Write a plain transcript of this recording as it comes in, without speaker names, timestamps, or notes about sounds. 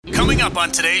Coming up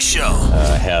on today's show.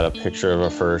 I had a picture of a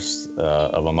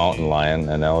mountain lion,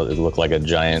 and it looked like a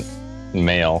giant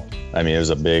male. I mean, it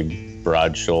was a big,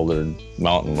 broad-shouldered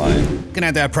mountain lion. Looking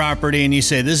at that property, and you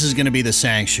say this is going to be the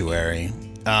sanctuary.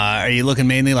 Are you looking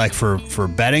mainly like for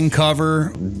bedding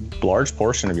cover? Large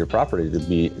portion of your property to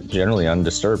be generally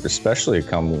undisturbed, especially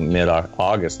come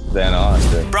mid-August, then on.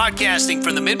 Broadcasting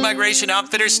from the Mid-Migration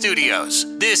Outfitters Studios,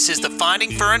 this is the Finding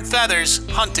Fur and Feathers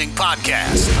Hunting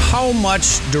Podcast. How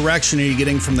much direction are you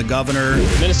getting from the governor?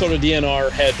 Minnesota DNR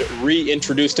had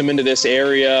reintroduced him into this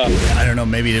area. I don't know,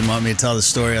 maybe you didn't want me to tell the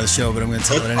story on the show, but I'm going to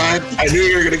tell it anyway. I knew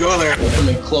you were going to go there. Come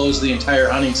and close the entire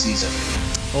hunting season.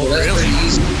 Oh, that's really? pretty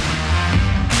easy.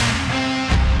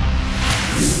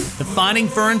 The Finding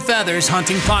Fur and Feathers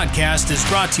Hunting Podcast is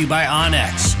brought to you by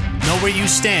onX. Know where you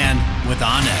stand with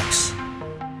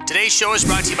onX. Today's show is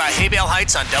brought to you by Haybale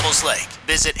Heights on Devils Lake.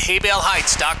 Visit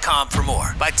haybaleheights.com for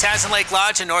more. By Tazen Lake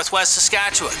Lodge in Northwest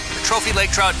Saskatchewan. For Trophy Lake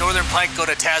Trout Northern Pike, go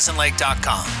to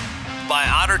tazenlake.com. By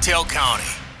Ottertail County.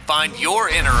 Find your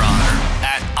inner otter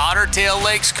at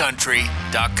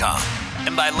ottertaillakescountry.com.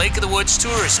 And by Lake of the Woods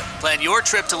Tourism. Plan your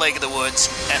trip to Lake of the Woods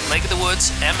at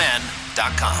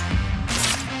lakeofthewoodsmn.com.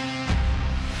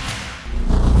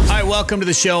 All right, welcome to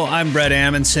the show. I'm Brett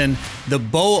Amundson. The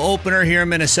bow opener here in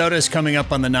Minnesota is coming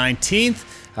up on the 19th.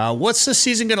 What's the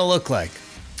season going to look like?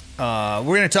 We're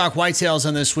going to talk whitetails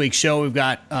on this week's show. We've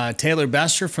got Taylor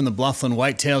Bester from the Bluffland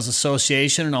Whitetails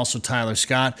Association and also Tyler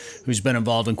Scott, who's been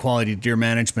involved in quality deer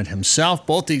management himself.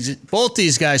 Both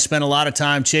these guys spend a lot of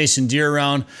time chasing deer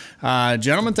around.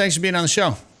 Gentlemen, thanks for being on the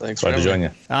show. Thanks Glad to join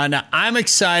you. Now I'm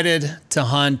excited to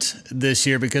hunt this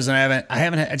year because I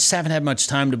just haven't had much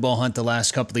time to bow hunt the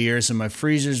last couple of years, and my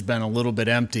freezer's been a little bit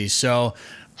empty. So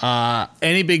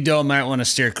any big doe might want to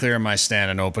steer clear of my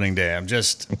stand on opening day. I'm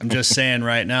just saying that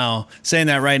right now,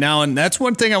 and that's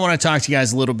one thing I want to talk to you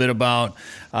guys a little bit about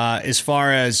as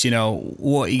far as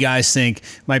what you guys think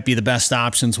might be the best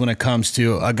options when it comes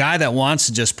to a guy that wants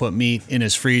to just put meat in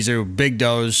his freezer. Big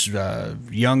does,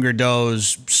 younger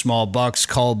does, small bucks,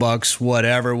 cull bucks,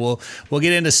 whatever. We'll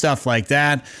get into stuff like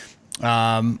that.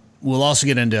 We'll also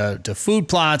get into food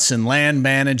plots and land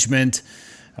management.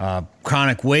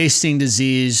 Chronic wasting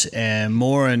disease and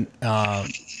more. And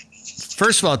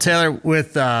first of all, Taylor,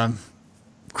 with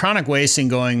chronic wasting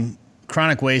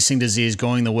disease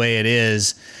going the way it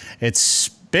is, it's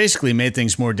basically made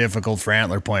things more difficult for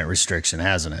antler point restriction,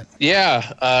 hasn't it?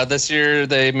 Yeah, this year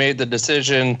they made the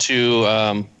decision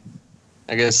to,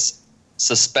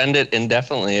 suspend it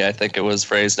indefinitely, I think it was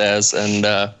phrased as. And,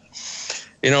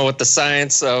 with the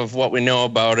science of what we know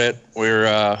about it, we're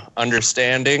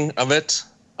understanding of it.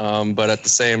 But at the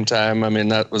same time, I mean,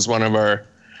 that was one of our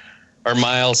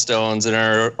milestones in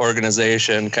our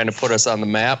organization, kind of put us on the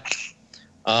map.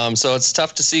 So it's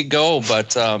tough to see go,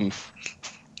 but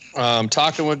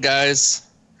talking with guys,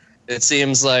 it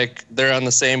seems like they're on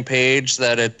the same page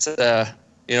that it's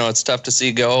tough to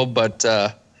see go. But,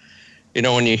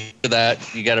 when you hear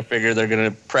that, you got to figure they're going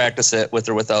to practice it with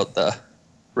or without the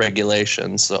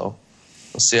regulations. So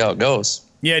we'll see how it goes.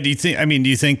 Yeah. Do you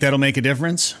think that'll make a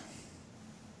difference?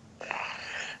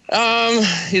 I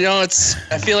feel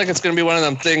like it's going to be one of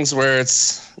them things where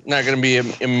it's not going to be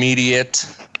immediate,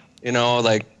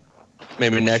 like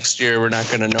maybe next year we're not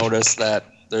going to notice that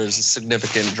there's a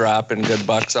significant drop in good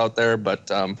bucks out there, but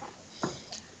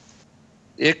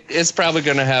it's probably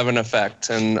going to have an effect,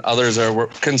 and others are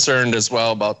concerned as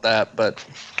well about that. But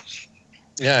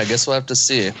yeah, I guess we'll have to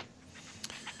see.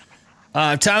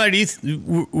 Tyler,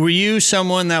 were you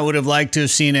someone that would have liked to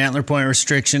have seen antler point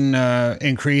restriction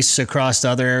increase across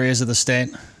other areas of the state?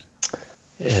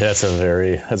 Yeah, that's a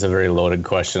very loaded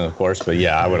question, of course. But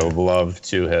yeah, I would have loved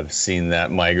to have seen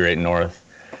that migrate north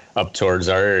up towards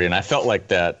our area. And I felt like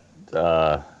that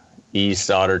East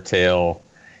Ottertail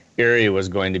area was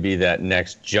going to be that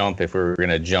next jump if we were going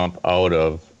to jump out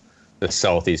of the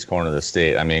southeast corner of the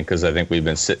state. I mean, because I think we've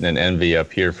been sitting in envy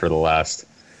up here for the last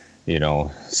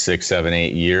 6, 7,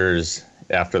 8 years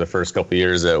after the first couple of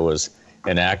years that was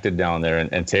enacted down there.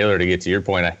 And Taylor, to get to your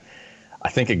point, I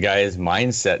think a guy's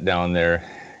mindset down there,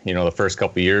 the first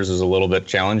couple of years was a little bit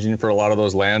challenging for a lot of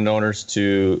those landowners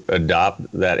to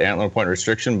adopt that antler point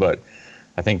restriction. But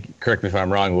I think, correct me if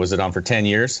I'm wrong, was it on for 10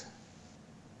 years?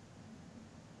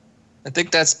 I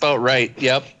think that's about right.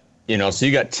 Yep. So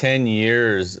you got 10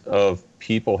 years of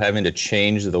people having to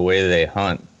change the way they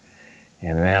hunt.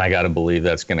 And man, I got to believe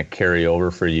that's going to carry over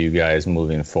for you guys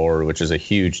moving forward, which is a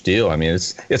huge deal. I mean,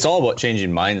 it's all about changing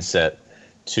mindset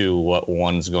to what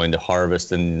one's going to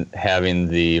harvest and having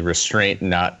the restraint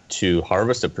not to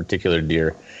harvest a particular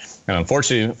deer. And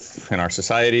unfortunately, in our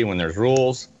society, when there's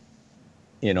rules,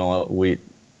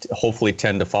 hopefully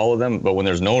tend to follow them. But when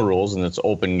there's no rules and it's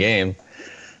open game,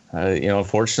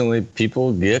 unfortunately,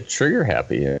 people get trigger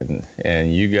happy,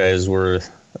 and you guys were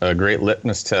a great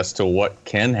litmus test to what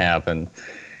can happen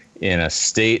in a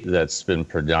state that's been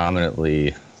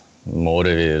predominantly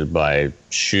motivated by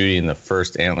shooting the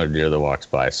first antler deer that walks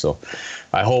by. So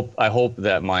I hope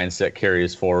that mindset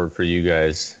carries forward for you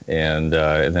guys, and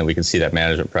then we can see that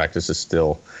management practice is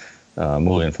still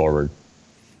moving forward.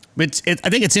 I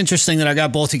think it's interesting that I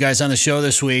got both you guys on the show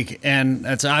this week, and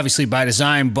that's obviously by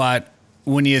design, but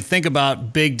when you think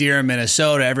about big deer in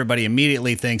Minnesota, everybody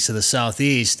immediately thinks of the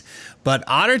Southeast. But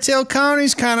Otter Tail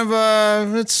County's kind of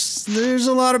there's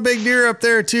a lot of big deer up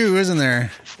there too, isn't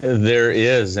there? There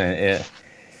is, and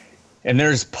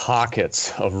there's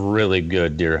pockets of really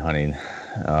good deer hunting.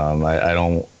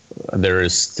 There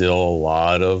is still a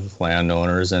lot of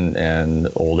landowners and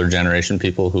older generation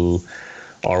people who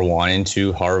are wanting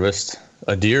to harvest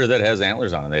a deer that has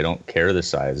antlers on it. They don't care the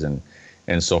size, and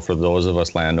so for those of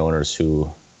us landowners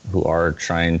who are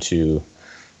trying to,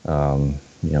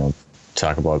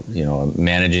 talk about,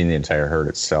 managing the entire herd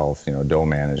itself, doe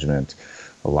management,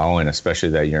 allowing especially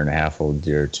that 1.5-year-old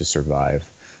deer to survive.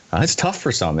 It's tough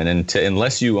for some, and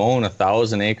unless you own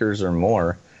 1,000 acres or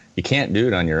more, you can't do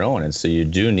it on your own. And so you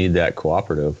do need that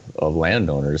cooperative of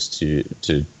landowners to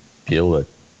be able to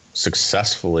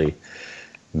successfully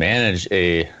manage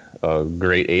a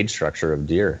great age structure of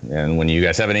deer. And when you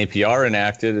guys have an APR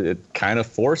enacted, it kind of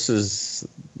forces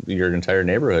your entire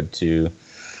neighborhood to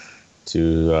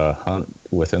hunt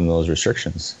within those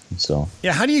restrictions. So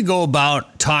yeah, how do you go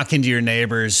about talking to your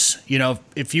neighbors?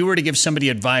 If you were to give somebody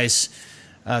advice,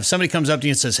 if somebody comes up to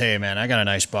you and says, "Hey man, I got a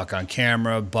nice buck on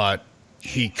camera, but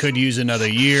he could use another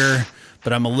year,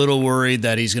 but I'm a little worried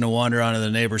that he's going to wander onto the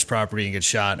neighbor's property and get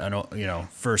shot on,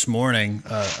 first morning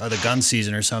of the gun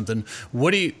season or something."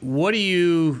 What do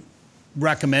you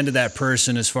recommend to that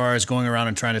person as far as going around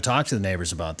and trying to talk to the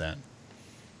neighbors about that?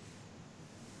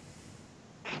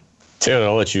 Taylor,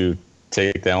 I'll let you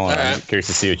take that one. I'm curious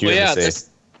to see what you have to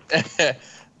say.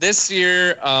 This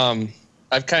year,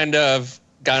 I've kind of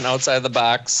gone outside the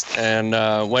box and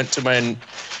went to my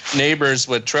neighbors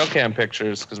with trail cam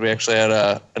pictures, because we actually had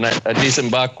a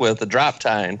decent buck with a drop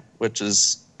tine, which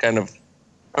is kind of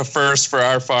a first for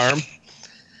our farm,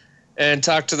 and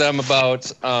talked to them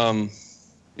about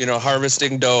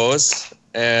harvesting does.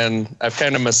 And I've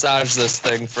kind of massaged this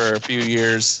thing for a few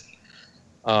years,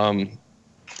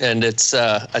 and it's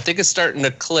I think it's starting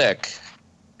to click,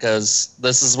 because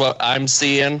this is what I'm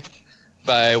seeing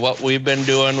by what we've been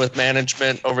doing with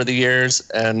management over the years.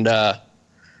 And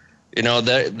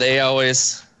they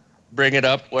always bring it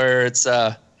up where it's,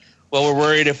 we're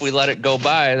worried if we let it go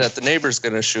by that the neighbor's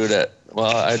going to shoot it.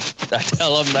 Well, I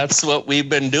tell them that's what we've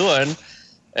been doing.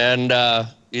 And,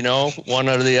 one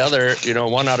out of the other,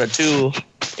 1 out of 2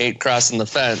 ain't crossing the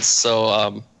fence.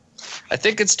 So I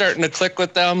think it's starting to click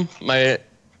with them. My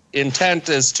intent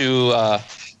is to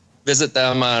visit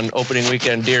them on opening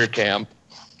weekend deer camp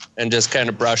and just kind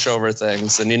of brush over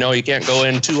things. And, you can't go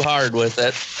in too hard with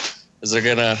it, because they're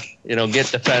going to, get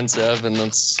defensive, and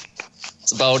that's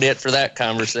about it for that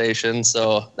conversation.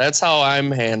 So that's how I'm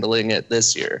handling it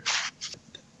this year.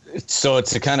 So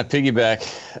it's a kind of piggyback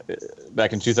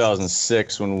back in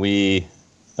 2006 when we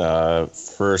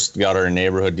first got our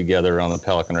neighborhood together around the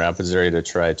Pelican Rapids area to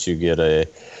try to get a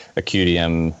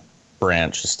QDM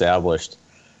branch established.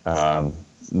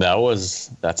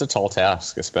 That's a tall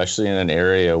task, especially in an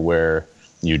area where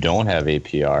you don't have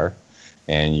APR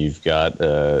and you've got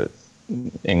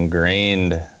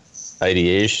ingrained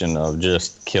ideation of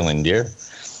just killing deer.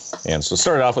 And so it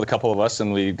started off with a couple of us,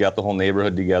 and we got the whole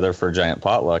neighborhood together for a giant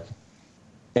potluck.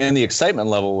 And the excitement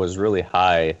level was really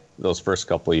high those first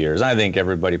couple of years. I think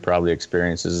everybody probably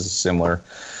experiences a similar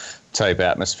type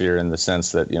atmosphere in the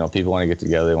sense that, people want to get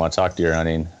together, they want to talk deer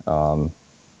hunting.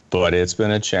 But it's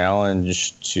been a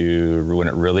challenge when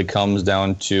it really comes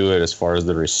down to it, as far as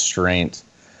the restraint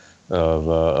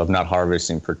of not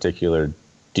harvesting particular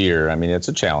deer. I mean, it's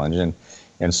a challenge.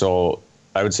 And so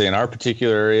I would say in our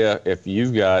particular area, if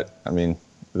you've got,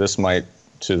 this might,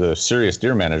 to the serious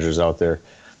deer managers out there,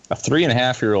 a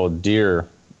 3.5-year-old deer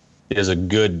is a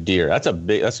good deer. That's going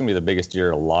to be the biggest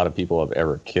deer a lot of people have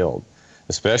ever killed,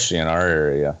 especially in our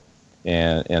area.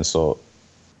 And so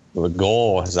the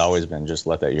goal has always been just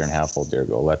let that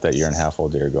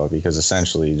 1.5-year-old deer go, because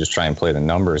essentially you just try and play the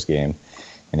numbers game.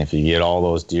 And if you get all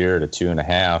those deer to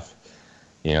 2.5,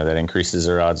 that increases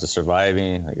their odds of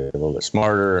surviving. They get a little bit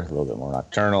smarter, a little bit more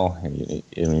nocturnal.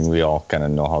 We all kind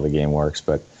of know how the game works,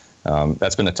 but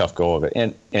that's been a tough go of it.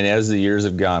 And as the years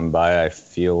have gone by, I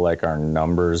feel like our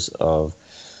numbers of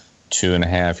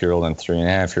 2.5-year-old and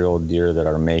 3.5-year-old deer that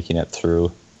are making it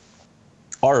through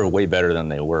are way better than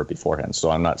they were beforehand.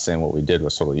 So I'm not saying what we did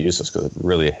was totally useless, because it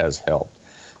really has helped.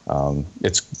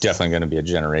 It's definitely going to be a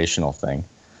generational thing.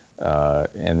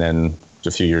 And then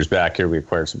a few years back here, we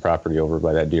acquired some property over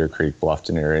by that Deer Creek,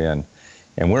 Bluffton area,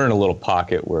 and we're in a little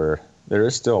pocket where there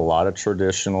is still a lot of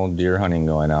traditional deer hunting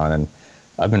going on. And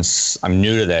I'm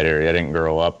new to that area. I didn't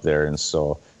grow up there, and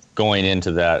so going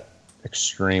into that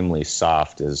extremely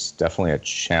soft is definitely a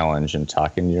challenge. And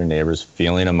talking to your neighbors,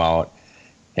 feeling them out,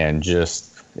 and just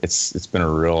it's been a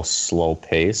real slow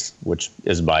pace, which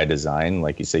is by design.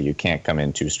 Like you say, you can't come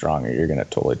in too strong, or you're going to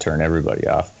totally turn everybody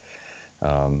off.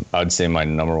 I'd say my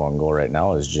number one goal right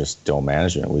now is just doe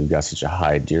management. We've got such a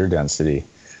high deer density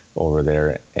over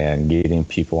there, and getting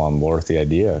people on board with the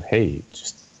idea of, hey,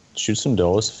 just shoot some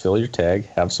does, fill your tag,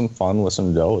 have some fun with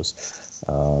some does,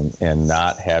 and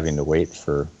not having to wait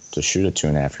to shoot a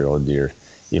 2.5-year-old deer,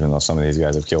 even though some of these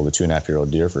guys have killed a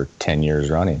 2.5-year-old deer for 10 years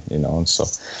running, and so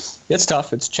it's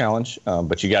tough, it's a challenge,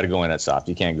 but you got to go in at soft.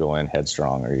 You can't go in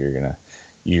headstrong, or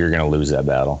you're gonna lose that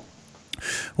battle.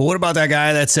 Well, what about that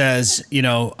guy that says,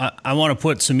 I want to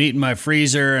put some meat in my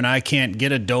freezer and I can't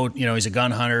get a doe, he's a gun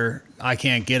hunter, I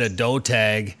can't get a doe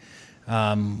tag.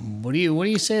 What do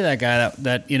you say to that guy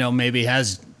that maybe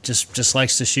has just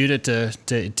likes to shoot it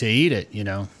to eat it,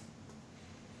 Yeah,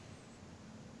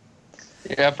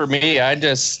 for me,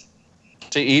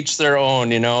 to each their own,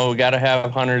 we got to have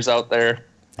hunters out there.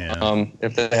 Yeah.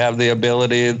 If they have the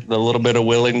ability, the little bit of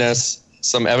willingness,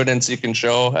 some evidence you can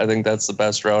show, I think that's the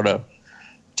best route of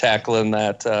tackling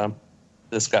that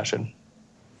discussion.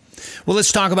 Well,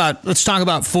 let's talk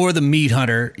about for the meat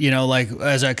hunter, like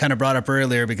as I kind of brought up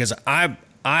earlier, because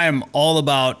I'm all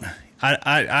about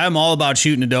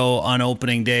shooting a doe on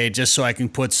opening day just so I can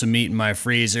put some meat in my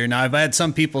freezer. Now, I've had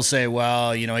some people say,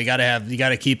 well, you got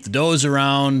to keep the does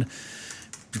around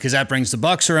because that brings the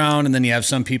bucks around, and then you have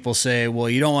some people say, well,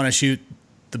 you don't want to shoot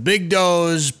the big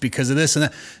does because of this and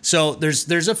that. So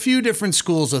there's a few different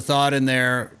schools of thought in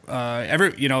there.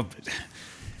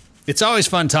 It's always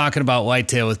fun talking about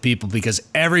whitetail with people because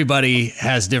everybody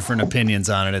has different opinions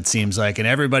on it, it seems like, and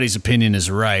everybody's opinion is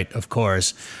right, of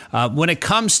course. When it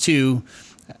comes to,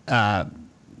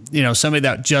 somebody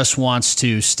that just wants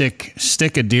to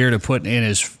stick a deer to put in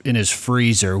his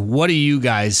freezer, what do you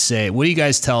guys say? What do you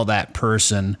guys tell that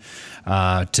person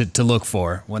to look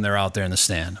for when they're out there in the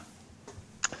stand?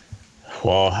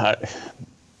 Well,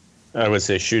 I would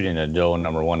say shooting a doe,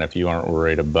 number one, if you aren't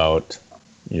worried about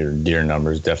your deer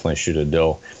numbers, definitely shoot a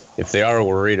doe. If they are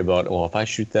worried about, well, if I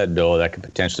shoot that doe, that could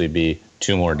potentially be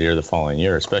 2 more deer the following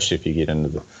year, especially if you get into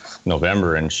the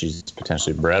November and she's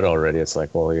potentially bred already. It's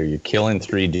like, well, you're killing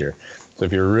 3 deer. So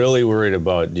if you're really worried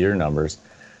about deer numbers,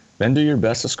 then do your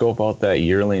best to scope out that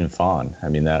yearling fawn. I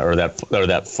mean,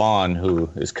 that fawn who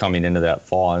is coming into that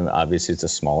fall, and obviously it's a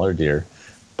smaller deer,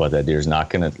 but that deer's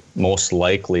most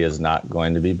likely is not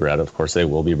going to be bred. Of course, they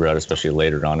will be bred, especially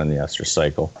later on in the estrus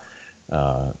cycle.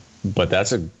 But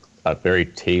that's a very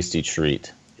tasty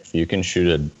treat. If you can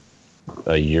shoot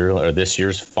a year or this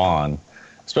year's fawn,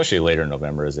 especially later in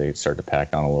November as they start to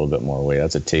pack on a little bit more weight,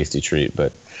 that's a tasty treat.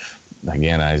 But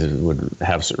again, I would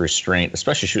have some restraint,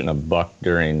 especially shooting a buck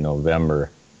during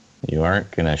November. You aren't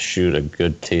going to shoot a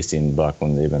good tasting buck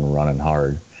when they've been running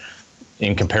hard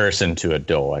in comparison to a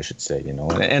doe, I should say,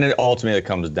 and it ultimately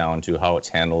comes down to how it's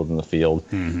handled in the field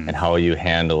and how you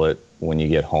handle it when you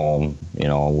get home,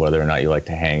 whether or not you like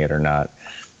to hang it or not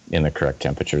in the correct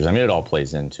temperatures. I mean, it all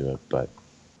plays into it, but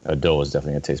a doe is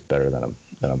definitely going to taste better than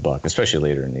a buck, especially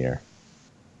later in the year.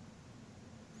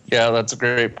 Yeah, that's a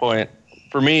great point.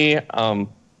 For me, down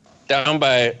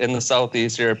in the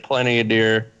southeast here, plenty of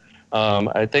deer.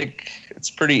 I think it's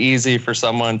pretty easy for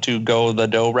someone to go the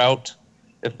doe route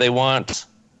if they want.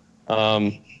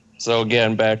 So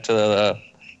again, back to the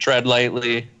tread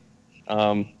lightly.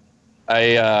 I'm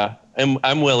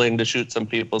willing to shoot some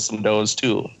people some does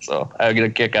too, so I get a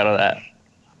kick out of that.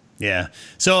 Yeah.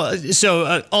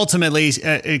 So ultimately,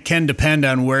 it can depend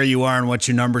on where you are and what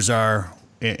your numbers are,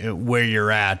 where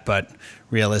you're at. But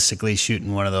realistically,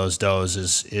 shooting one of those does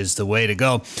is the way to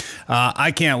go.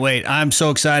 I can't wait. I'm so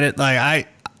excited.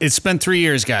 It's been 3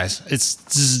 years, guys.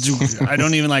 I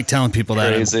don't even like telling people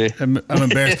that. Crazy. I'm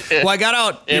embarrassed. Well, I got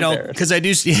out, because I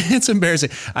do. It's embarrassing.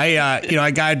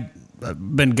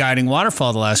 I've been guiding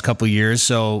waterfowl the last couple of years,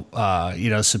 so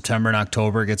September and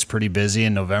October gets pretty busy,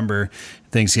 and November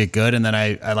things get good, and then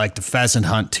I like to pheasant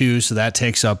hunt too, so that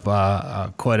takes up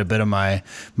quite a bit of my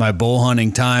bow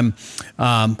hunting time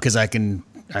because I can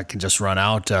I can just run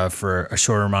out for a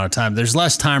shorter amount of time. There's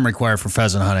less time required for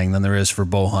pheasant hunting than there is for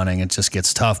bow hunting. It just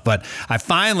gets tough. But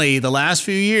the last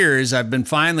few years, I've been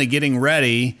finally getting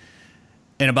ready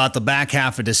in about the back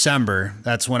half of December.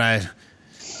 That's when I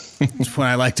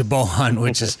like to bow hunt,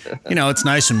 which is, it's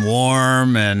nice and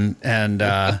warm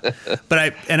but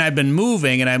I've been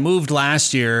moving, and I moved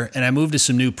last year, and I moved to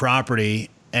some new property,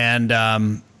 and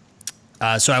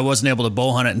so I wasn't able to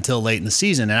bow hunt it until late in the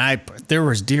season, and there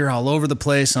was deer all over the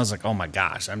place, and I was like, oh my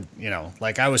gosh,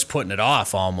 I was putting it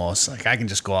off almost. Like, I can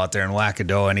just go out there and whack a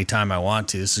doe anytime I want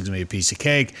to. This is gonna be a piece of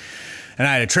cake. And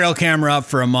I had a trail camera up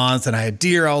for a month, and I had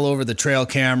deer all over the trail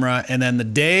camera. And then the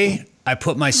day I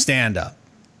put my stand up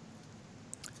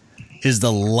is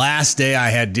the last day I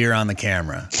had deer on the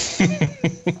camera.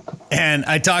 And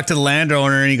I talked to the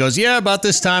landowner, and he goes, yeah, about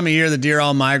this time of year, the deer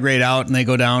all migrate out and they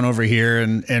go down over here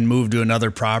and move to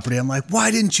another property. I'm like,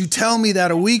 why didn't you tell me that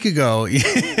a week ago?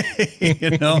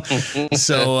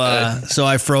 So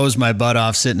I froze my butt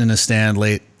off sitting in a stand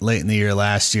late in the year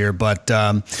last year. But,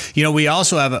 we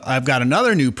also I've got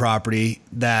another new property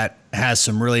that has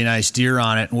some really nice deer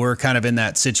on it. And we're kind of in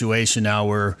that situation now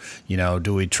where,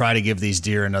 do we try to give these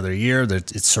deer another year?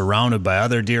 It's surrounded by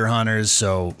other deer hunters.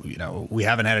 So, we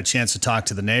haven't had a chance to talk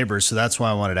to the neighbors. So that's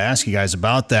why I wanted to ask you guys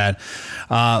about that.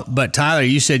 But Tyler,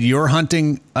 you said you're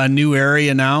hunting a new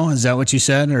area now. Is that what you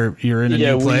said? Or you're in a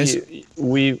new place?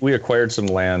 We acquired some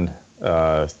land,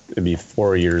 it'd be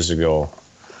 4 years ago,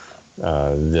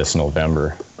 this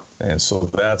November. And so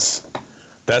that's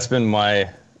been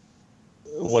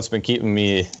what's been keeping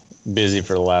me busy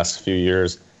for the last few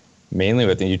years, mainly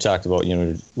with, you talked about,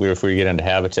 if we get into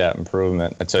habitat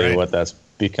improvement, I tell you what, that's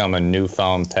become a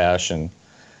newfound passion.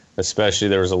 Especially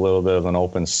there was a little bit of an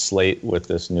open slate with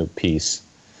this new piece,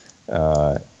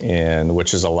 and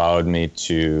which has allowed me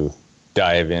to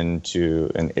dive into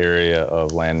an area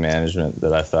of land management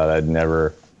that I thought I'd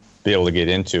never be able to get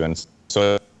into. And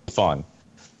so it's fun,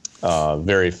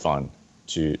 very fun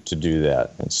to do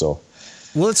that. And so,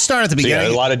 well, let's start at the beginning.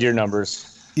 Yeah, a lot of deer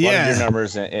numbers.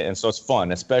 And so it's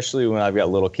fun, especially when I've got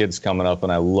little kids coming up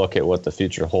and I look at what the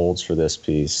future holds for this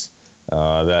piece.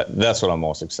 That's what I'm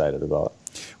most excited about.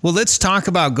 Well, let's talk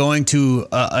about going to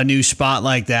a new spot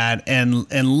like that and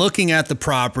looking at the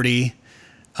property,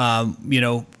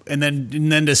 and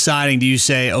then deciding, do you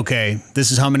say, okay,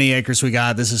 this is how many acres we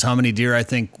got, this is how many deer I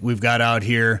think we've got out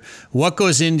here. What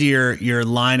goes into your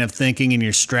line of thinking and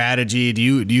your strategy? Do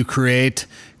you create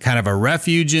kind of a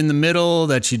refuge in the middle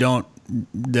that you don't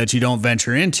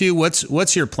venture into?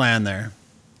 What's your plan there?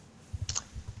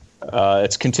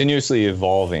 It's continuously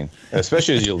evolving,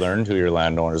 especially as you learn who your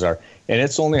landowners are. And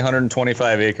it's only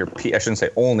 125 acre. I shouldn't say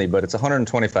only, but it's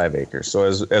 125 acres. So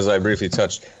as I briefly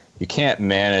touched, you can't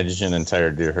manage an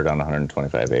entire deer herd on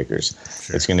 125 acres.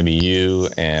 Sure. It's going to be you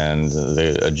and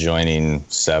the adjoining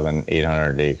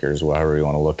 700-800 acres, however you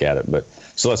want to look at it. But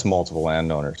so that's multiple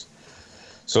landowners.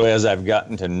 So as I've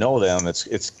gotten to know them,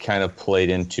 it's kind of played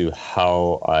into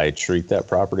how I treat that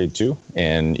property too,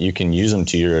 and you can use them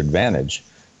to your advantage.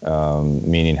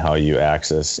 Meaning how you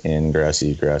access ingress,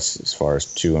 egress, as far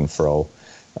as to and fro,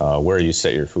 where you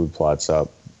set your food plots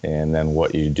up, and then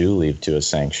what you do leave to a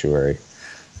sanctuary.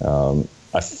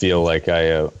 I feel like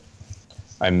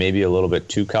I may be a little bit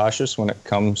too cautious when it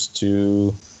comes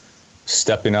to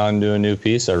stepping onto a new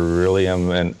piece. I really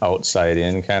am an outside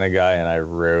in kind of guy, and I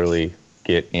rarely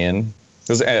get in,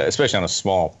 especially on a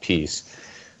small piece.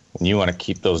 When you want to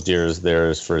keep those deer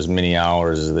there for as many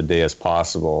hours of the day as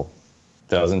possible,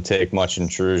 doesn't take much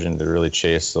intrusion to really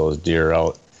chase those deer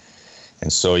out.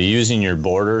 And so using your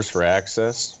borders for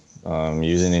access,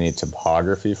 using any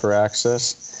topography for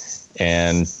access,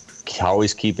 and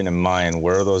always keeping in mind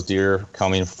where are those deer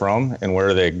coming from and where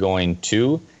are they going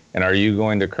to, and are you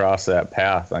going to cross that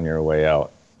path on your way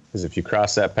out? Because if you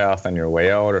cross that path on your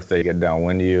way out, or if they get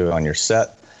downwind of you on your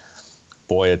set,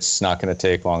 boy, it's not going to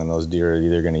take long, and those deer are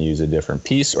either going to use a different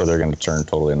piece or they're going to turn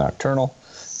totally nocturnal,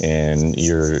 and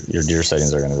your deer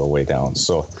sightings are going to go way down.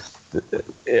 So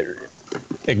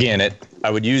I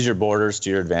would use your borders to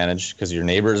your advantage, because your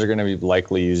neighbors are going to be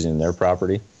likely using their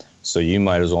property. So you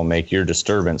might as well make your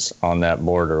disturbance on that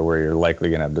border where you're likely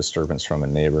going to have disturbance from a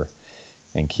neighbor,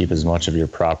 and keep as much of your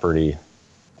property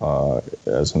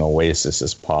as an oasis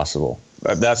as possible.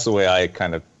 That's the way I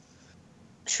kind of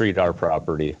treat our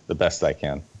property the best I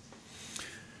can.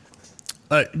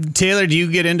 Taylor, do you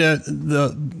get into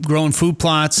the growing food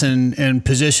plots and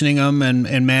positioning them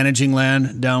and managing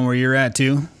land down where you're at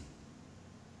too?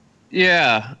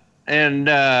 Yeah. And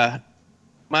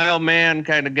my old man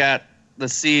kind of got the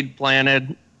seed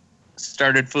planted,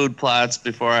 started food plots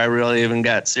before I really even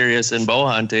got serious in bow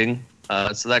hunting.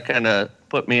 So that kind of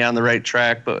put me on the right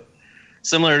track. But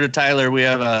similar to Tyler, we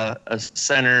have a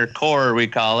center core, we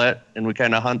call it, and we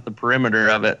kind of hunt the perimeter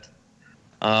of it.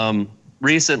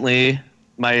 Recently,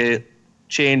 my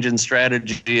change in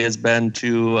strategy has been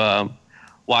to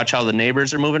watch how the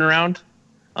neighbors are moving around,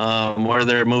 where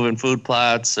they're moving food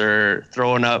plots or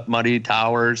throwing up muddy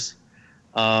towers.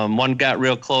 One got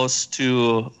real close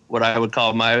to what I would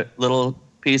call my little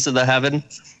piece of the heaven,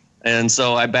 and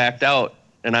so I backed out,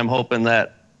 and I'm hoping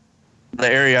that the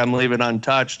area I'm leaving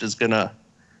untouched is going to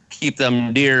keep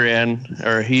them deer in,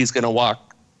 or he's going to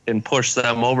walk and push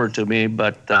them over to me.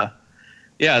 But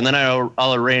yeah, and then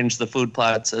I'll arrange the food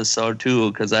plots as so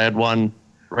too, because I had one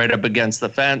right up against the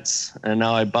fence, and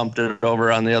now I bumped it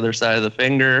over on the other side of the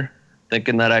finger,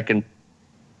 thinking that I can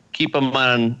keep them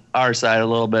on our side a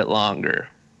little bit longer.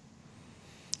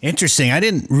 Interesting. I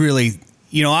didn't really,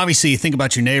 obviously you think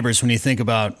about your neighbors when you think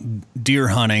about deer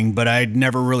hunting, but I'd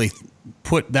never really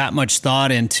put that much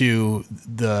thought into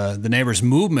the neighbors'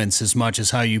 movements as much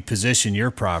as how you position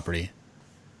your property.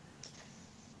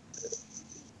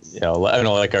 Yeah, I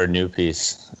know, like our new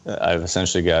piece, I've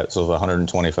essentially got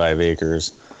 125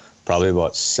 acres, probably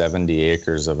about 70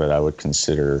 acres of it I would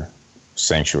consider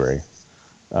sanctuary.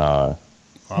 Wow.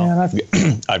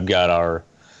 And I've got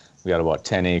about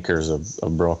 10 acres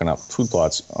of broken up food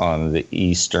plots on the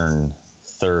eastern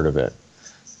third of it.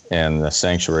 And the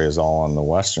sanctuary is all on the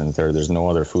western third. There's no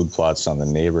other food plots on the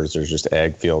neighbors. There's just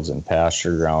ag fields and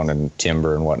pasture ground and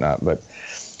timber and whatnot. But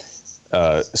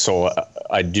so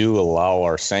I do allow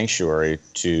our sanctuary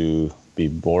to be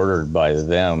bordered by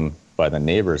them, by the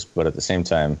neighbors. But at the same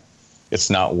time, it's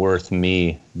not worth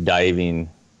me diving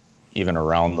even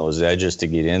around those edges to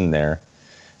get in there.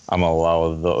 I'm going to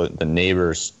allow the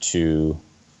neighbors to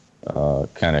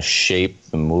kind of shape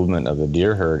the movement of the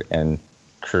deer herd and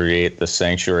create the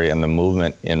sanctuary and the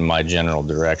movement in my general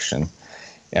direction.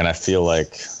 And I feel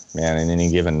like, man, in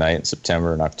any given night in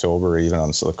September and October, even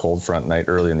on the cold front night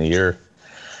early in the year,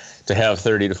 to have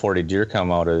 30 to 40 deer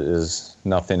come out is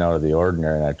nothing out of the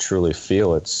ordinary. And I truly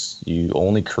feel you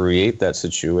only create that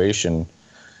situation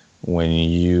when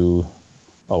you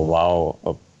allow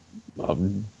a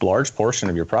large portion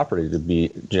of your property to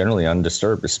be generally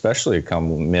undisturbed, especially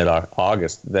come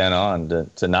mid-August, then on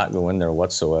to not go in there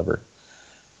whatsoever.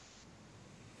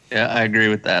 Yeah, I agree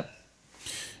with that.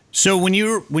 So when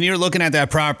you're looking at that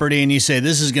property and you say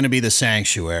this is going to be the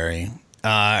sanctuary,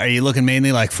 are you looking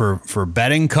mainly like for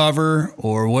bedding cover,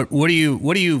 or what do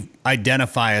you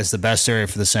identify as the best area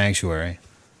for the sanctuary?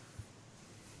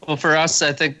 Well, for us,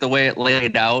 I think the way it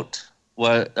laid out,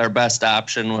 what our best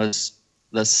option was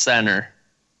the center.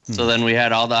 So then we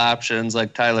had all the options,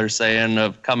 like Tyler's saying,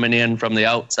 of coming in from the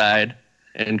outside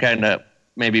and kind of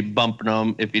maybe bumping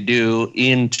them, if you do,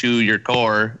 into your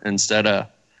core instead of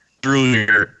through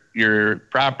your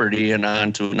property and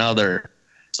onto another.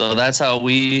 So that's how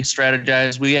we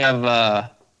strategize. We have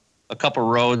a couple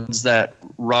roads that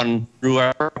run through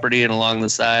our property and along the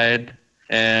side,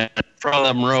 and from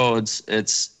them roads,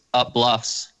 it's up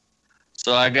bluffs.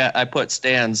 So I put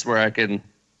stands where I can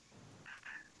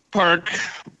park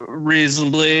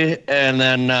reasonably, and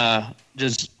then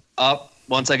just up.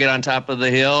 Once I get on top of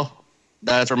the hill,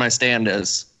 that's where my stand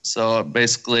is. So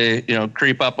basically,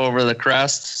 creep up over the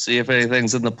crest, see if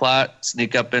anything's in the plot,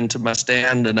 sneak up into my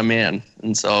stand, and I'm in.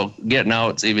 And so getting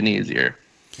out's even easier.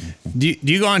 Do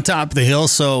you go on top of the hill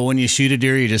so when you shoot a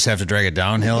deer, you just have to drag it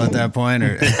downhill at that point?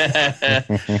 Or?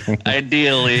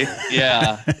 Ideally,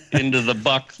 yeah, into the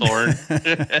buckthorn.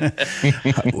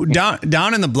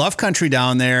 down in the bluff country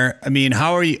down there, I mean,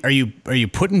 how are you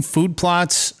putting food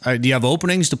plots? Do you have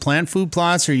openings to plant food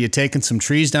plots? Or are you taking some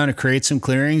trees down to create some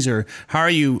clearings? Or how are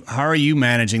you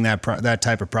managing that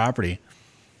type of property?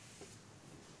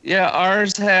 Yeah,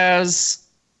 ours has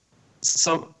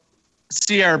some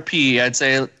CRP, I'd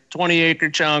say 20 acre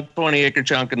chunk,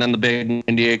 and then the big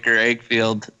 90 acre ag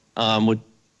field with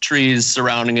trees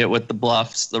surrounding it with the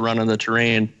bluffs, the run of the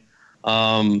terrain.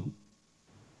 But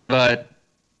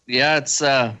yeah, it's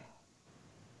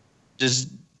just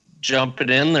jumping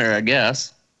in there, I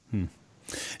guess. Do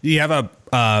you have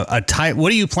a type?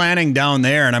 What are you planning down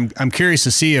there? And I'm curious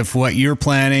to see if what you're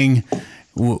planning,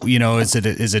 is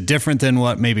it different than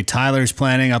what maybe Tyler's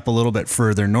planning up a little bit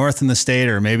further north in the state,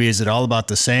 or maybe is it all about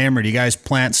the same, or do you guys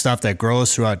plant stuff that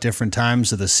grows throughout different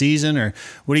times of the season, or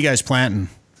what are you guys planting?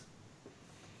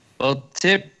 Well,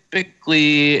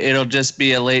 typically it'll just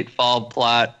be a late fall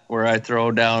plot where I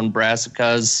throw down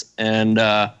brassicas and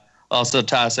also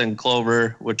toss in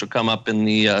clover, which will come up in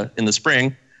the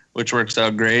spring, which works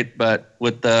out great. But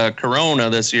with the corona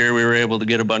this year, we were able to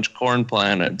get a bunch of corn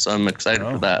planted, so I'm excited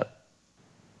for that.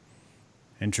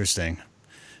 Interesting.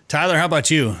 Tyler, how about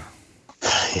you?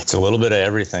 It's a little bit of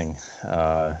everything.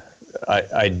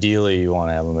 Ideally, you want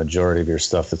to have a majority of your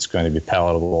stuff that's going to be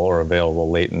palatable or available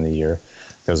late in the year,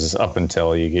 because up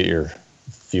until you get your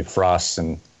few frosts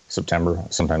in September,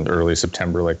 sometimes early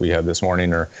September like we had this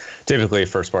morning, or typically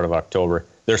first part of October,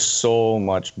 there's so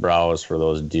much browse for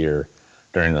those deer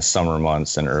during the summer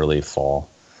months and early fall.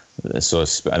 So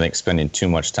I think spending too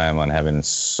much time on having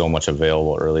so much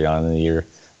available early on in the year,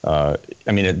 don't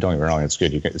get me wrong, it's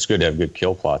good. It's good to have good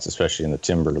kill plots, especially in the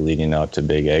timber leading out to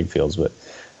big ag fields. But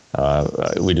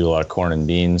we do a lot of corn and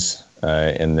beans,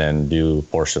 and then do a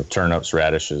portion of turnips,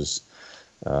 radishes.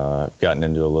 Gotten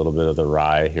into a little bit of the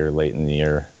rye here late in the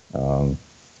year. I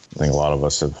think a lot of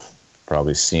us have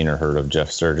probably seen or heard of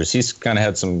Jeff Sturgis. He's kind of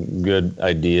had some good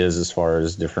ideas as far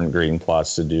as different green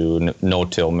plots to do,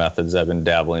 no-till methods I've been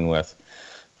dabbling with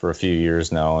for a few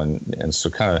years now, and so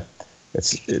kind of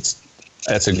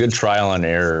it's a good trial and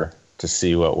error to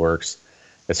see what works.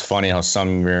 It's funny how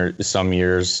some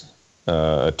years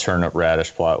a turnip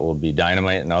radish plot will be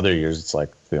dynamite, and other years it's like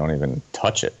they don't even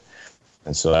touch it.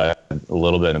 And so I had a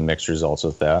little bit of mixed results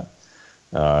with that.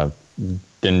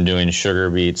 Been doing sugar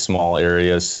beet, small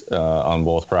areas on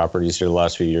both properties here the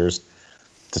last few years.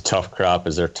 It's a tough crop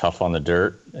as they're tough on the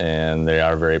dirt, and they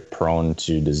are very prone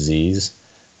to disease.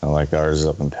 Like ours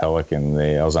up in Pelican,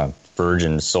 I was on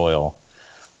virgin soil,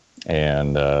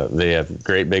 and they have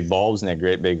great big bulbs and they have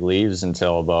great big leaves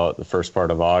until about the first part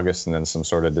of August, and then some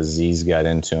sort of disease got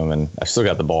into them. And I still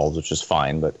got the bulbs, which is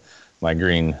fine, but my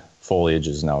green foliage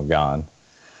is now gone.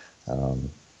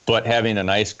 But having a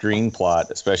nice green plot,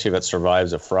 especially if it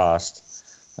survives a frost,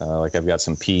 like I've got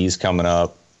some peas coming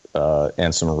up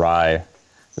and some rye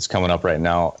that's coming up right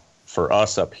now. For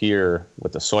us up here,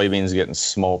 with the soybeans getting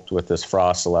smoked with this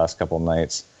frost the last couple of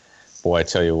nights, boy, I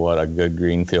tell you what, a good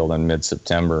green field in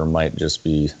mid-September might just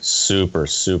be super,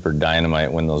 super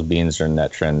dynamite when those beans are in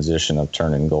that transition of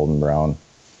turning golden brown.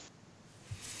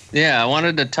 Yeah, I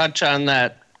wanted to touch on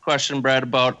that question, Brad,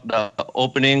 about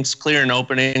openings, clearing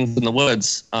openings in the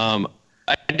woods. I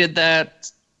did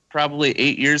that probably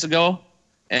 8 years ago,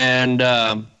 and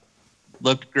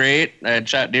looked great. I had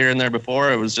shot deer in there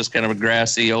before. It was just kind of a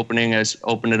grassy opening. I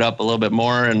opened it up a little bit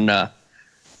more, and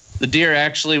the deer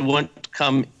actually wouldn't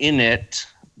come in it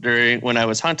when I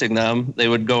was hunting them. They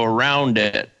would go around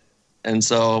it, and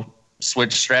so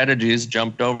switched strategies,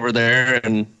 jumped over there,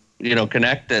 and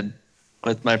connected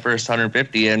with my first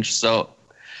 150 inch. So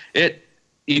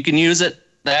you can use it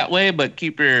that way, but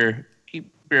keep your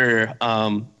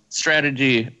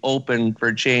strategy open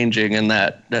for changing, and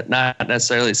that not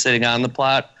necessarily sitting on the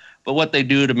plot, but what they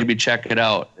do to maybe check it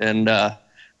out. And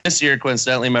this year,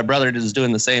 coincidentally, my brother is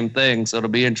doing the same thing, so it'll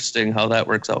be interesting how that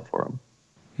works out for him.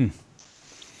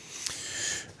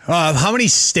 How many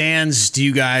stands do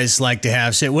you guys like to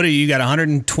have? What do you got?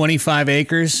 125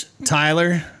 acres,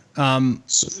 Tyler?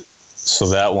 So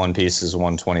that one piece is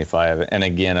 125. And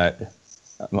again,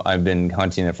 I've been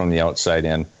hunting it from the outside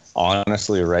in.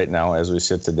 Honestly, right now, as we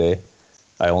sit today,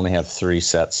 I only have 4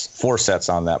 sets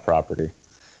on that property,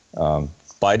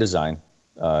 by design,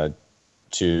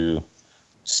 to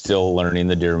still learning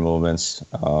the deer movements.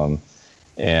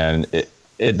 And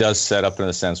it does set up in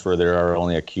a sense where there are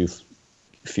only a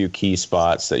few key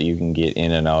spots that you can get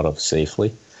in and out of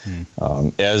safely.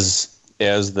 As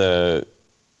the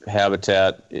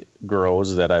habitat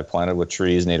grows that I've planted with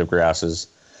trees, native grasses,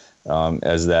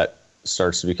 as that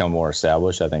starts to become more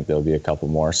established, I think there'll be a couple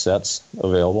more sets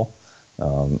available.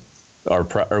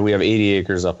 We have 80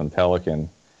 acres up in Pelican.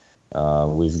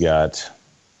 We've got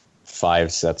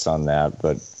 5 sets on that,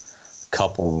 but a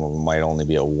couple of them might only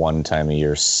be a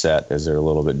one-time-a-year set as they're a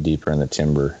little bit deeper in the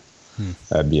timber.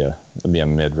 That'd be a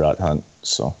mid-rut hunt.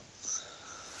 So,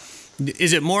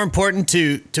 is it more important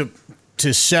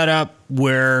to set up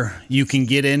where you can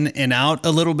get in and out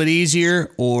a little bit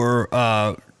easier,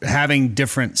 or having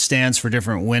different stands for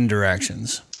different wind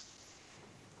directions?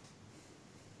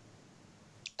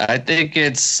 I think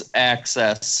it's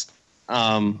access.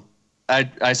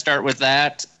 I start with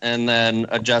that and then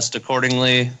adjust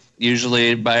accordingly.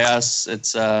 Usually by us,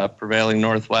 it's prevailing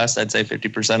northwest, I'd say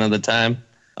 50% of the time.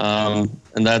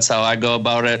 And that's how I go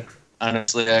about it.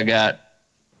 Honestly, I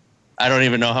don't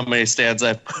even know how many stands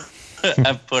I've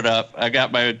put up. I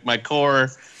got my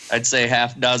core, I'd say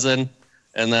half dozen,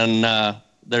 and then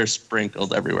they're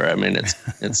sprinkled everywhere. I mean,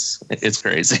 it's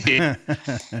crazy.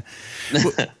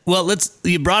 Well,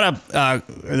 you brought up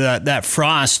that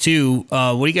frost too.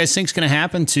 What do you guys think is going to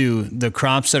happen to the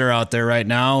crops that are out there right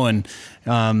now? And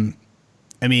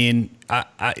I mean,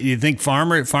 you think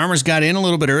farmers got in a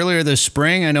little bit earlier this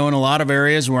spring? I know in a lot of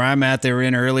areas where I'm at, they were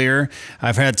in earlier.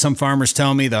 I've had some farmers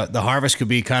tell me the harvest could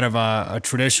be kind of a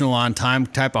traditional on-time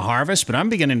type of harvest, but I'm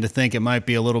beginning to think it might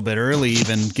be a little bit early,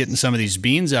 even getting some of these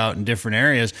beans out in different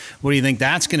areas. What do you think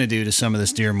that's going to do to some of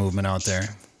this deer movement out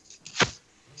there?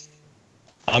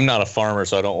 I'm not a farmer,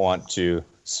 so I don't want to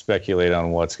speculate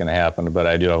on what's going to happen, but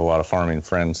I do have a lot of farming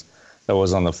friends. I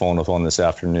was on the phone with one this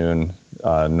afternoon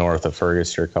north of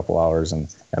Fergus here a couple hours, and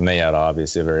they had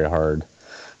obviously a very hard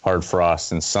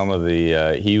frost. And some of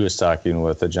the, he was talking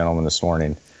with a gentleman this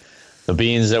morning, the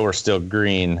beans that were still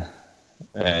green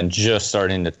and just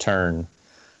starting to turn,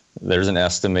 there's an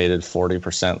estimated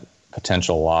 40%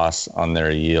 potential loss on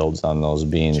their yields on those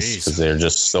beans because they're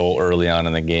just so early on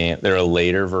in the game. They're a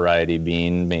later variety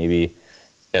bean, maybe,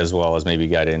 as well as maybe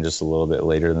got in just a little bit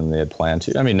later than they had planned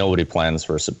to. I mean, nobody plans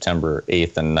for September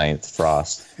 8th and 9th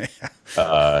frost.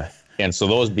 And so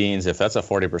those beans, if that's a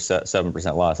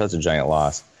 7% loss, that's a giant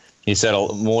loss. He said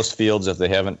most fields, if they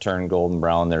haven't turned golden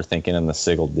brown, they're thinking in the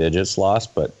single digits loss.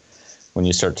 But when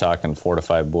you start talking 4 to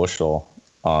 5 bushel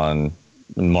on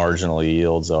marginal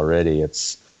yields already,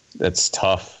 it's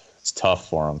tough. It's tough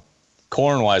for them.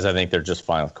 Corn-wise, I think they're just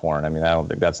fine with corn. I mean, I don't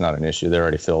think that's not an issue. They're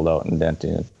already filled out and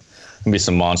denting it. Be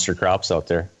some monster crops out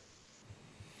there.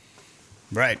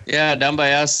 Right. Yeah, down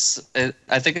by us,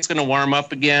 I think it's going to warm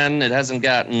up again. It hasn't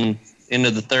gotten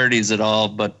into the 30s at all,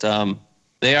 but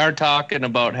they are talking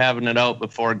about having it out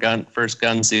before first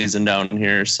gun season down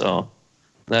here. So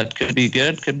that could be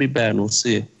good, could be bad. We'll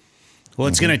see. Well,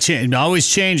 it's going to change. It always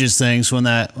changes things when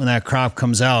that crop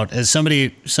comes out. As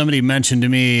somebody mentioned to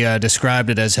me,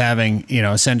 described it as having,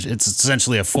 it's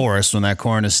essentially a forest when that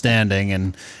corn is standing,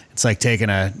 and it's like taking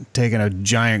a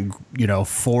giant,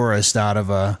 forest out of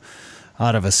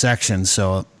a section.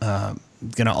 So,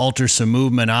 going to alter some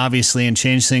movement, obviously, and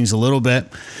change things a little bit.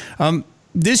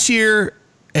 This year's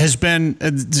been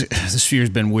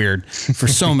weird for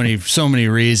so many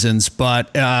reasons,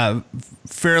 but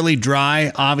fairly dry,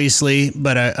 obviously,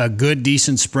 but a good,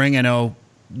 decent spring. I know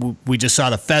we just saw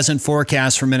the pheasant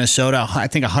forecast for Minnesota. I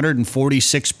think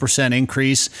 146%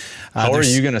 increase. How are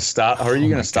you going to stop? How are you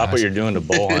going to stop what you're doing to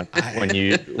bow hunt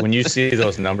when you see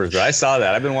those numbers? But I saw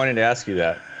that. I've been wanting to ask you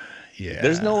that. Yeah.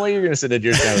 There's no way you're going to sit at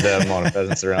deer stand with that amount of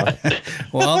pheasants around.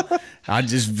 Well, I'll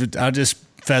just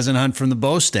pheasant hunt from the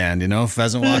bow stand,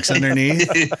 pheasant walks underneath.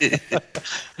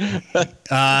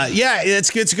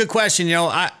 It's a good question.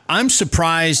 I'm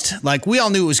surprised. Like, we all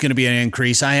knew it was going to be an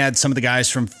increase. I had some of the guys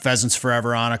from Pheasants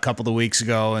Forever on a couple of weeks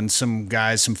ago, and some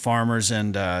farmers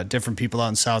and different people out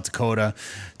in South Dakota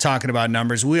talking about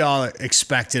numbers. We all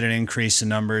expected an increase in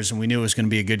numbers, and we knew it was going to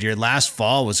be a good year. Last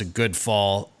fall was a good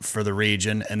fall for the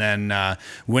region, and then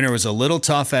winter was a little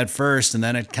tough at first, and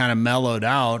then it kind of mellowed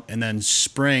out, and then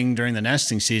spring during the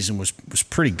nesting season was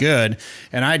pretty good.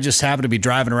 And I just happened to be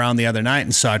driving around the other night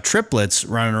and saw triplets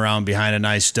running around behind a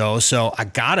nice doe. So I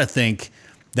gotta think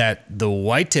that the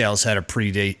whitetails had a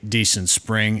pretty decent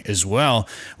spring as well.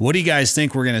 What do you guys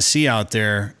think we're going to see out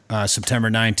there September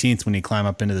 19th when you climb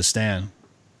up into the stand?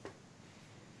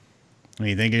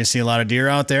 You think you're going to see a lot of deer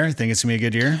out there? Think it's going to be a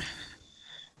good year?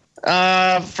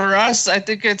 For us, I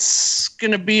think it's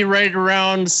going to be right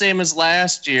around the same as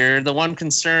last year. The one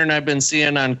concern I've been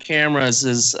seeing on cameras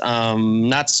is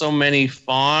not so many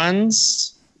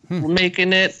fawns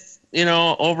making it,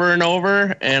 over and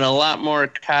over, and a lot more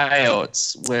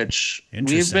coyotes, which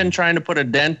we've been trying to put a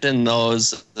dent in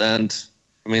those, and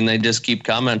they just keep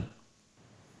coming.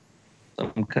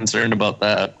 I'm concerned about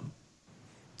that.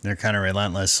 They're kind of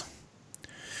relentless.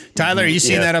 Tyler, are you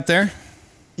seeing that up there?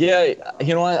 Yeah,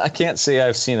 I can't say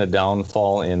I've seen a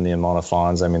downfall in the amount of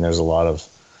fawns. There's a lot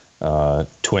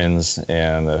of twins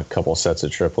and a couple sets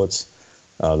of triplets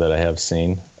that I have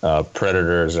seen.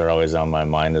 Predators are always on my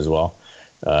mind as well.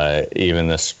 Even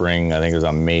this spring, I think it was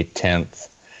on May 10th,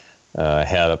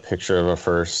 had a picture of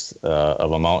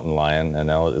a mountain lion, and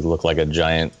it looked like a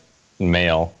giant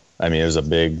male. It was a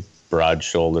big,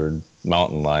 broad-shouldered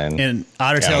mountain lion. In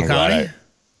Otter Tail County?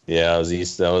 Yeah, I was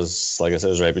east. That was, like I said,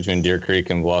 it was right between Deer Creek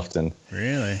and Bluffton.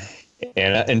 Really?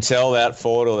 And until that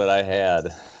photo that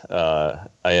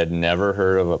I had never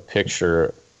heard of a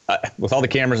picture. With all the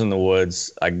cameras in the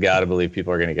woods, I got to believe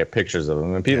people are going to get pictures of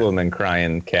them. And people have been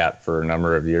crying cat for a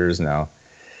number of years now.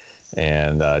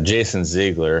 And Jason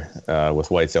Ziegler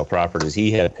with Whitetail Properties,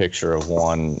 he had a picture of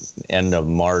one end of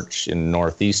March in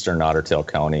northeastern Otter Tail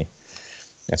County.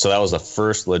 And so that was the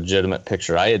first legitimate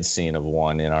picture I had seen of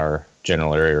one in our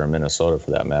general area, or Minnesota for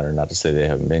that matter. Not to say they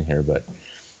haven't been here, but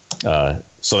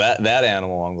so that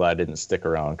animal, I'm glad didn't stick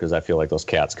around, because I feel like those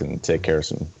cats can take care of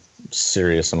some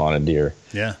serious amount of deer.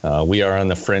 Yeah. We are on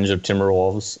the fringe of timber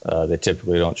wolves. They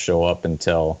typically don't show up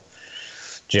until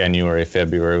January,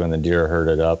 February when the deer are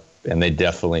herded up, and they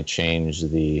definitely change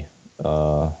the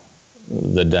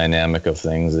dynamic of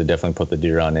things. They definitely put the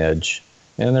deer on edge.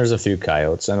 And there's a few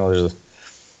coyotes. I know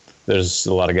there's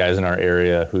a lot of guys in our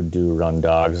area who do run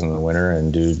dogs in the winter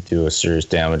and do a serious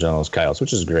damage on those coyotes,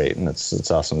 which is great, and it's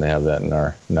awesome to have that in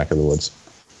our neck of the woods.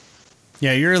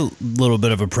 Yeah, you're a little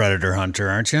bit of a predator hunter,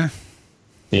 aren't you?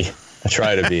 Yeah, I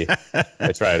try to be.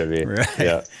 Right.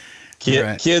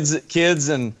 Yeah. Kids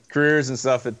and careers and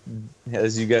stuff,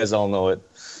 as you guys all know,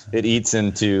 it eats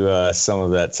into some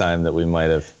of that time that we might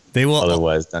have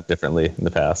otherwise done differently in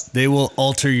the past. They will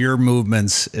alter your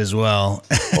movements as well.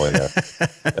 Oh, yeah.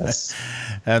 Yes.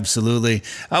 Absolutely.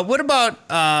 What about,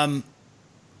 I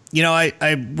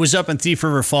was up in Thief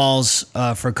River Falls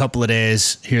for a couple of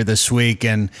days here this week,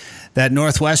 and that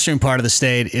northwestern part of the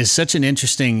state is such an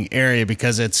interesting area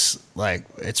because it's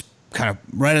kind of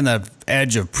right on the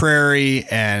edge of prairie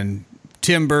and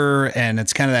timber, and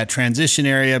it's kind of that transition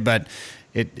area, but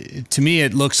to me,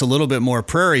 it looks a little bit more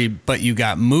prairie, but you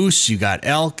got moose, you got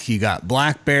elk, you got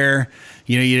black bear.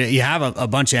 You have a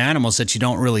bunch of animals that you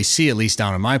don't really see, at least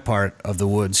down in my part of the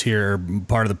woods here,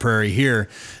 part of the prairie here.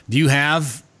 Do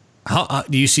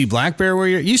you see black bear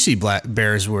you see black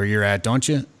bears where you're at, don't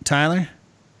you, Tyler?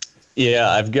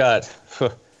 Yeah, I've got,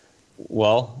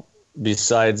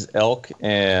 besides elk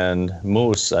and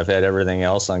moose, I've had everything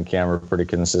else on camera pretty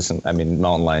consistent. I mean,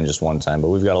 mountain lion just one time, but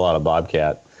we've got a lot of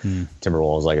bobcat, timber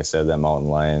wolves, like I said, that mountain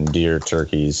lion, deer,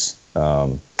 turkeys.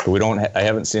 But I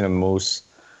haven't seen a moose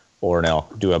or an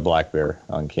elk. Do a black bear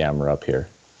on camera up here.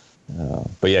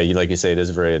 But yeah, like you say, it is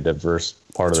a very diverse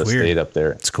part of the state up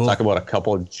there. It's cool. Talk about a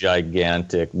couple of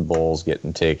gigantic bulls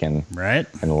getting taken right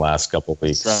in the last couple of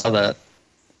weeks. Saw that.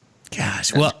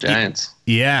 Gosh, giants.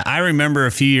 Yeah, I remember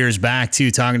a few years back too,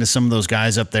 talking to some of those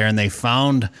guys up there, and they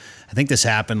found, I think this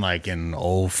happened like in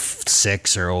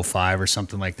 06 or 05 or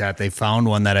something like that. They found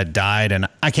one that had died, and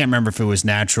I can't remember if it was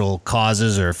natural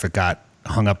causes or if it got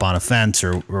hung up on a fence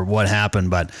or what happened,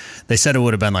 but they said it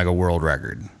would have been like a world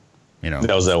record.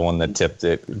 That was that one that tipped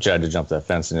it, tried to jump that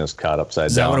fence, and it was caught upside down.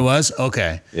 Is that what it was?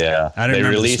 Okay. Yeah. I didn't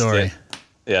remember the story.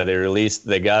 Yeah,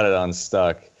 they got it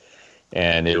unstuck,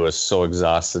 and it was so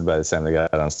exhausted by the time they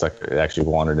got it unstuck, it actually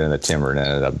wandered in the timber and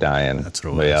ended up dying. That's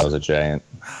what it was. Yeah, it was a giant.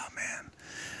 Oh,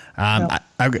 man.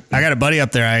 I got a buddy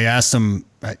up there. I asked him,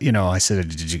 I said,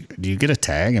 do you get a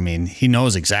tag? I mean, he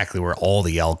knows exactly where all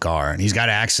the elk are, and he's got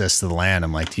access to the land.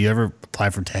 I'm like, do you ever apply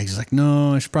for tags? He's like,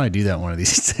 no, I should probably do that one of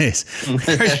these days. Are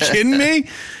you kidding me?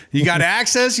 You got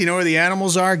access? You know where the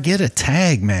animals are? Get a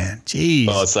tag, man. Jeez.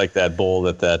 Well, it's like that bull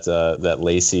that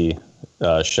Lacey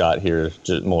shot here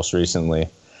most recently.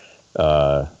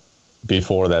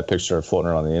 Before that picture floating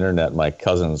around the internet, my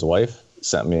cousin's wife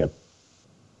sent me a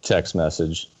text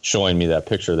message showing me that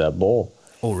picture of that bull.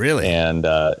 Oh, really? And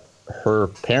her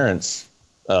parents,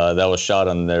 that was shot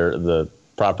on the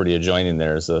property adjoining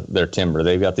theirs, their timber.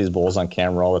 They've got these bulls on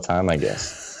camera all the time, I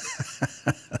guess.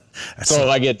 So if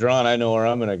I get drawn, I know where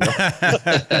I'm going to go.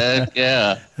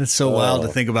 Yeah. It's so wild to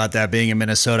think about that being in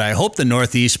Minnesota. I hope the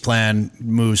Northeast plan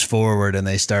moves forward and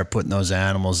they start putting those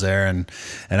animals there. And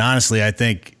honestly, I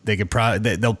think they could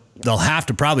probably they'll have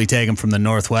to probably take them from the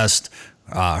Northwest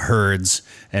herds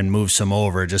and move some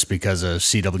over just because of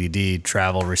CWD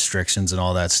travel restrictions and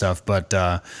all that stuff. But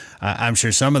I'm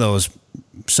sure some of those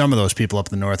people up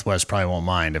in the Northwest probably won't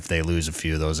mind if they lose a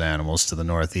few of those animals to the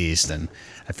Northeast. And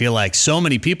I feel like so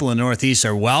many people in the Northeast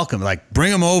are welcome. Like,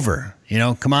 bring them over.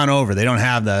 Come on over. They don't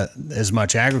have as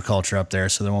much agriculture up there,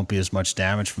 so there won't be as much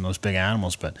damage from those big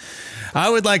animals. But I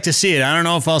would like to see it. I don't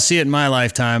know if I'll see it in my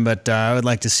lifetime, but I would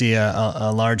like to see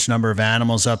a large number of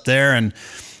animals up there. And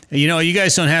you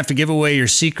guys don't have to give away your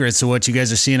secrets of what you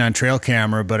guys are seeing on trail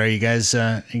camera, but are you guys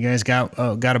got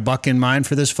a buck in mind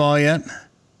for this fall yet?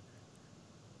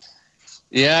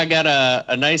 Yeah, I got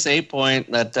a nice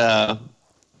 8-point that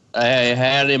I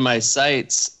had in my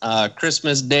sights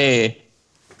Christmas Day,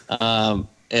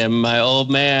 and my old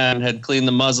man had cleaned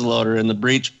the muzzleloader and the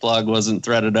breech plug wasn't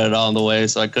threaded at all the way,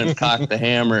 so I couldn't cock the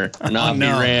hammer, and off he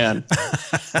ran.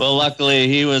 Well, luckily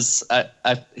his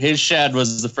shed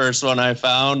was the first one I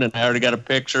found, and I already got a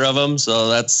picture of him, so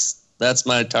that's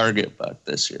my target buck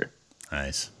this year.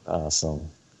 Nice. Awesome.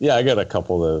 Yeah, I got a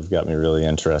couple that have got me really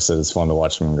interested. It's fun to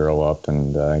watch them grow up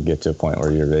and get to a point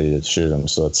where you're ready to shoot them.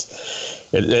 So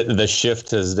the shift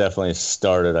has definitely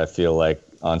started. I feel like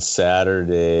on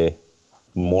Saturday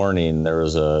morning, there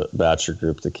was a bachelor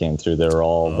group that came through. They were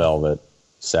all velvet.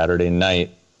 Saturday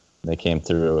night, they came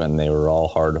through and they were all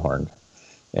hard horned.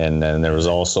 And then there was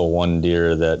also one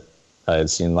deer that I had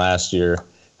seen last year,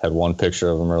 had one picture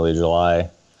of him early July,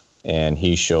 and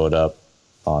he showed up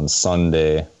on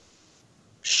Sunday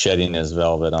shedding his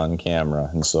velvet on camera.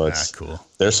 And so it's cool.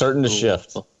 They're starting to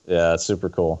shift. Yeah, it's super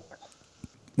cool.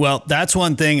 Well, that's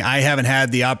one thing I haven't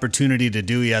had the opportunity to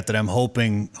do yet that I'm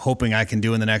hoping I can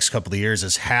do in the next couple of years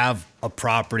is have a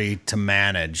property to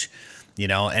manage,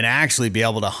 and actually be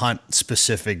able to hunt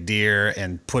specific deer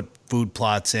and put food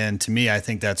plots in. To me, I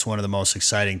think that's one of the most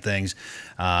exciting things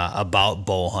about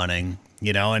bow hunting,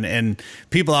 and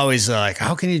people always are like,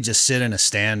 how can you just sit in a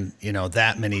stand,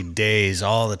 that many days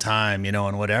all the time,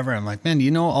 and whatever. I'm like,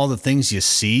 man, all the things you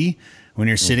see when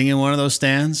you're sitting in one of those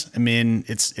stands. I mean,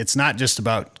 it's not just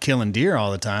about killing deer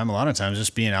all the time. A lot of times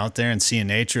just being out there and seeing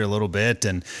nature a little bit.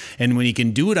 And when you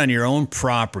can do it on your own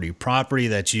property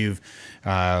that you've,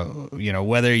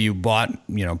 whether you bought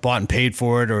and paid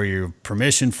for it, or your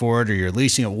permission for it, or you're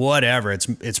leasing it, whatever,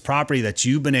 it's property that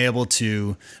you've been able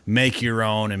to make your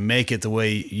own and make it the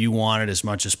way you want it as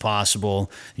much as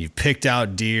possible. You've picked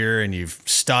out deer and you've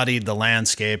studied the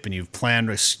landscape and you've planned,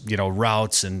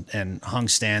 routes and hung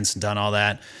stands and done all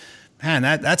that. Man,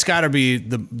 that's got to be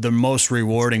the most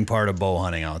rewarding part of bow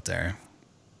hunting out there.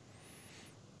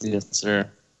 Yes, sir.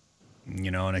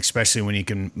 And especially when you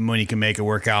can make it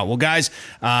work out. Well, guys,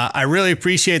 I really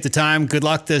appreciate the time. Good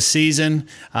luck this season.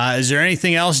 Is there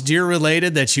anything else deer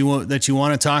related that you want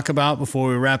to talk about before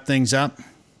we wrap things up?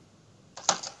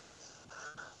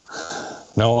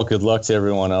 No, good luck to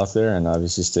everyone out there, and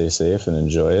obviously stay safe and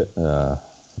enjoy it.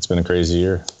 It's been a crazy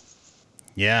year.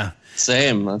 Yeah.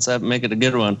 Same. Let's make it a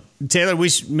good one. Taylor,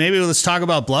 let's talk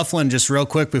about Bluffland just real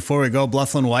quick before we go.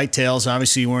 Bluffland Whitetails,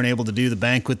 obviously you weren't able to do the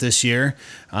banquet this year.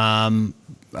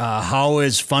 How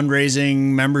is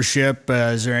fundraising, membership?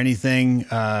 Is there anything,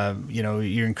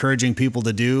 you're encouraging people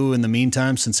to do in the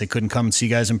meantime since they couldn't come and see you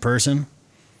guys in person?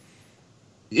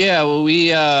 Yeah, well, we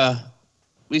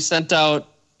sent out,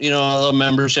 a little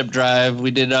membership drive.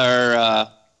 We did our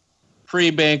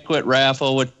pre-banquet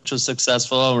raffle, which was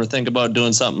successful, and we're thinking about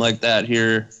doing something like that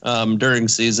here during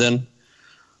season.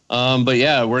 But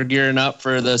yeah, we're gearing up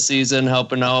for the season,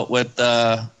 helping out with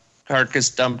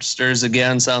carcass dumpsters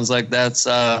again. Sounds like that's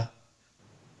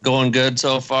going good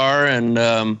so far, and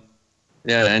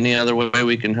any other way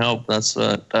we can help. That's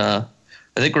what I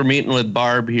think we're meeting with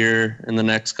Barb here in the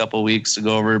next couple of weeks to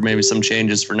go over maybe some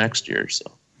changes for next year. So,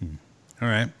 all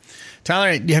right,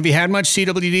 Tyler, have you had much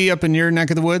CWD up in your neck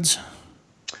of the woods?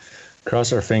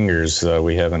 Cross our fingers,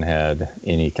 we haven't had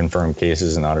any confirmed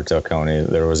cases in Otter Tail County.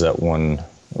 There was one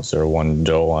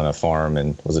doe on a farm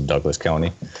in, was it Douglas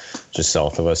County, just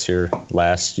south of us here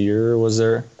last year, was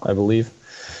there, I believe.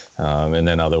 And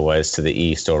then otherwise to the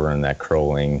east over in that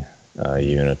Crowling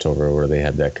unit over where they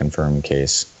had that confirmed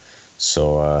case.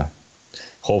 So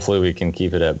hopefully we can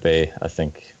keep it at bay. I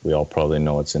think we all probably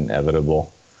know it's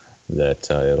inevitable that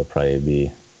it'll probably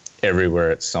be everywhere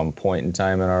at some point in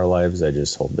time in our lives. I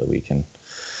just hope that we can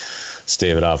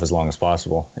stave it off as long as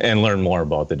possible and learn more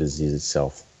about the disease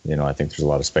itself. I think there's a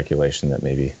lot of speculation that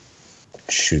maybe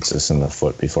shoots us in the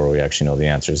foot before we actually know the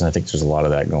answers. And I think there's a lot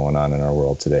of that going on in our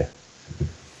world today.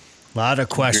 A lot of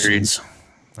questions.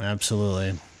 Agreed.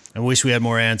 Absolutely. I wish we had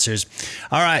more answers.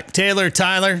 All right, Taylor,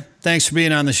 Tyler, thanks for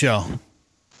being on the show.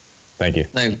 Thank you.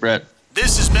 Thanks, Brett.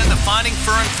 This has been the Finding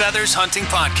Fur and Feathers Hunting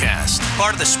Podcast,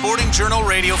 part of the Sporting Journal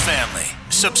Radio family.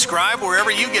 Subscribe wherever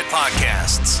you get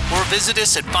podcasts or visit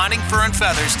us at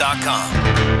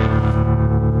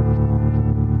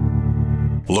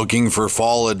findingfurandfeathers.com. Looking for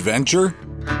fall adventure?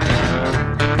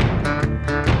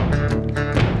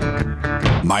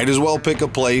 Might as well pick a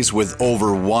place with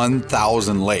over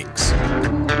 1,000 lakes.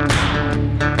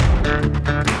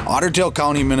 Otter Tail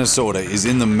County, Minnesota is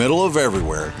in the middle of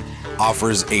everywhere,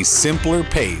 offers a simpler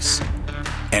pace,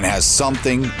 and has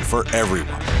something for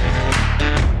everyone.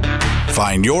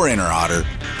 Find your inner otter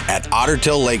at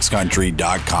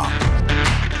ottertaillakescountry.com.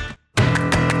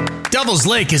 Devil's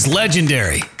Lake is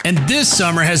legendary, and this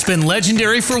summer has been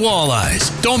legendary for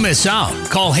walleyes. Don't miss out.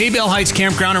 Call Haybale Heights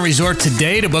Campground and Resort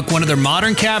today to book one of their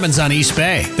modern cabins on East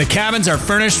Bay. The cabins are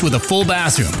furnished with a full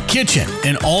bathroom, kitchen,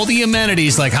 and all the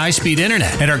amenities like high-speed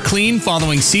internet and are clean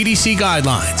following CDC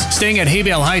guidelines. Staying at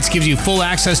Haybale Heights gives you full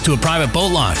access to a private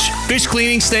boat launch, fish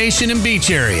cleaning station, and beach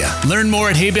area. Learn more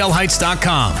at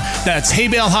haybaleheights.com. That's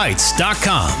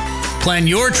haybaleheights.com. Plan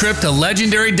your trip to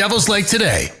legendary Devil's Lake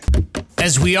today.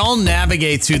 As we all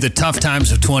navigate through the tough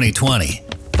times of 2020,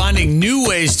 finding new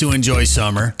ways to enjoy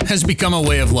summer has become a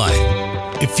way of life.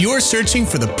 If you're searching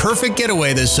for the perfect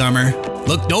getaway this summer,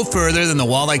 look no further than the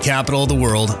walleye capital of the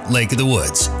world, Lake of the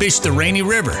Woods. Fish the Rainy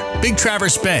River, Big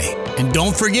Traverse Bay, and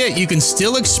don't forget you can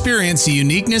still experience the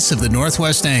uniqueness of the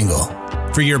Northwest Angle.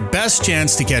 For your best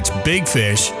chance to catch big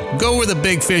fish, go where the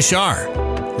big fish are.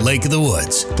 Lake of the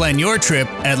Woods. Plan your trip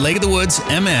at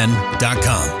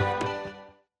lakeofthewoodsmn.com.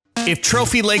 If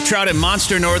trophy lake trout and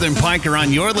monster northern pike are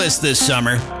on your list this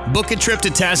summer, book a trip to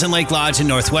Tazen Lake Lodge in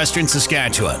northwestern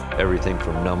Saskatchewan. Everything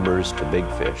from numbers to big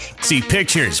fish. See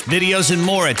pictures, videos, and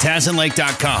more at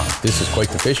TazenLake.com. This is quite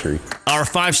the fishery. Our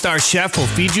 5-star chef will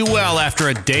feed you well after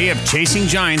a day of chasing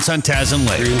giants on Tazen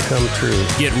Lake. Dream come true.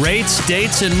 Get rates,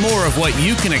 dates, and more of what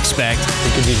you can expect.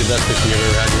 It could be the best fishing you've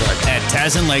ever had in your life. At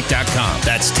TazenLake.com.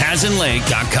 That's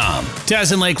TazenLake.com.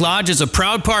 Tazen Lake Lodge is a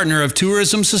proud partner of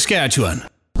Tourism Saskatchewan.